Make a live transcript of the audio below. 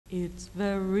It's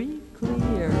very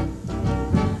clear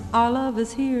our love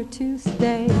is here to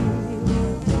stay,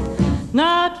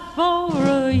 not for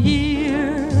a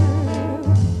year,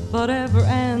 but ever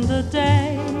and a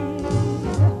day.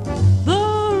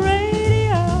 The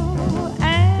radio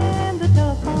and the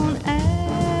telephone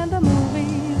and the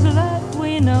movies that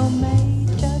we know may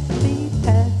just be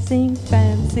passing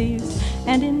fancies,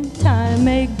 and in time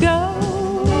may go.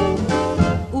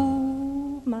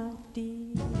 Ooh, my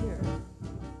dear.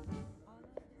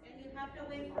 And you have to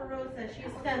wait for Rosa.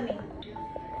 She's coming.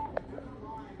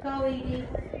 Go, Edie.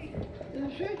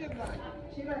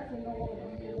 She lets me know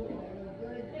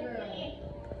good girl.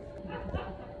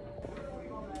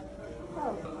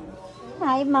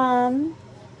 Hi, Mom.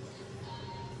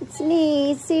 It's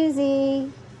me,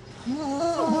 Susie.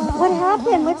 What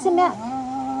happened? What's the matter?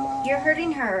 You're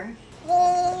hurting her.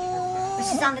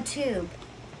 She's on the tube.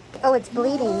 Oh, it's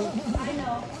bleeding. I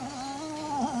know.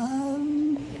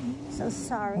 So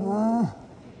sorry.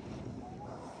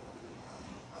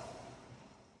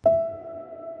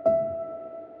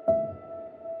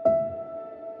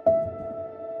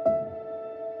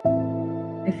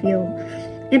 I feel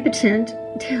impotent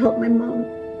to help my mom.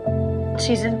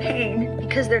 She's in pain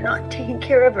because they're not taking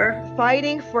care of her.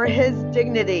 Fighting for his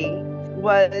dignity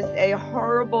was a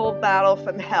horrible battle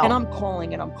from hell. And I'm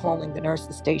calling the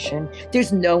nurse's station.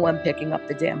 There's no one picking up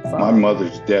the damn phone. My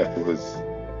mother's death was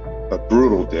a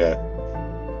brutal death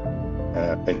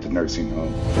at the nursing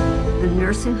home. The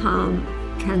nursing home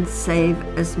can save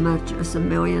as much as $1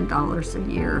 million a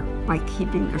year by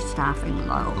keeping their staffing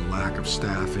low. The lack of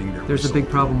staffing. There's a big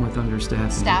problem with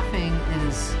understaffing. Staffing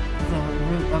is the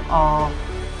root of all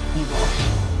evil.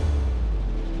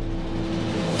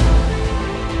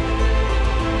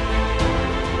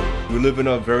 We live in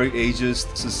a very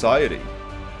ageist society.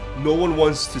 No one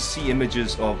wants to see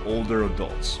images of older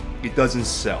adults. It doesn't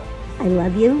sell. I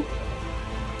love you.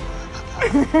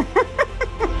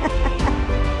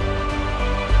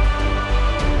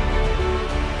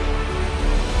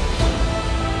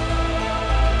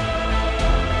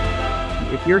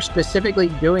 If you're specifically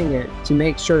doing it to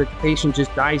make sure that the patient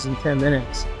just dies in 10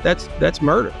 minutes, that's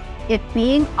murder. If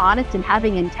being honest and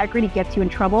having integrity gets you in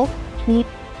trouble, keep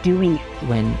doing it.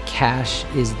 When cash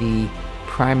is the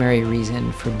primary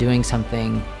reason for doing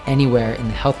something anywhere in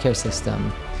the healthcare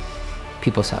system,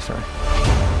 people suffer.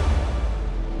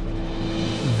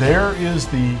 There is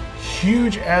the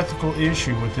huge ethical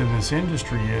issue within this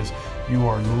industry is you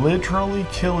are literally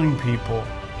killing people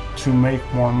to make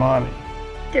more money.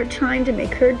 They're trying to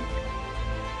make her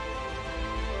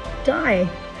die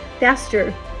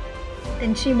faster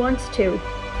than she wants to.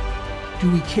 Do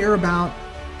we care about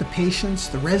the patients,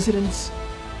 the residents,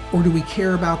 or do we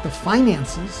care about the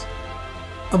finances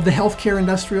of the healthcare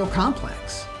industrial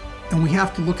complex? And we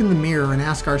have to look in the mirror and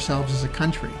ask ourselves as a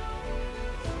country,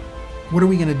 what are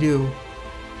we going to do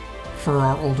for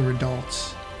our older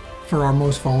adults, for our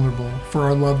most vulnerable, for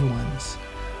our loved ones?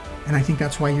 And I think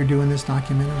that's why you're doing this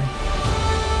documentary.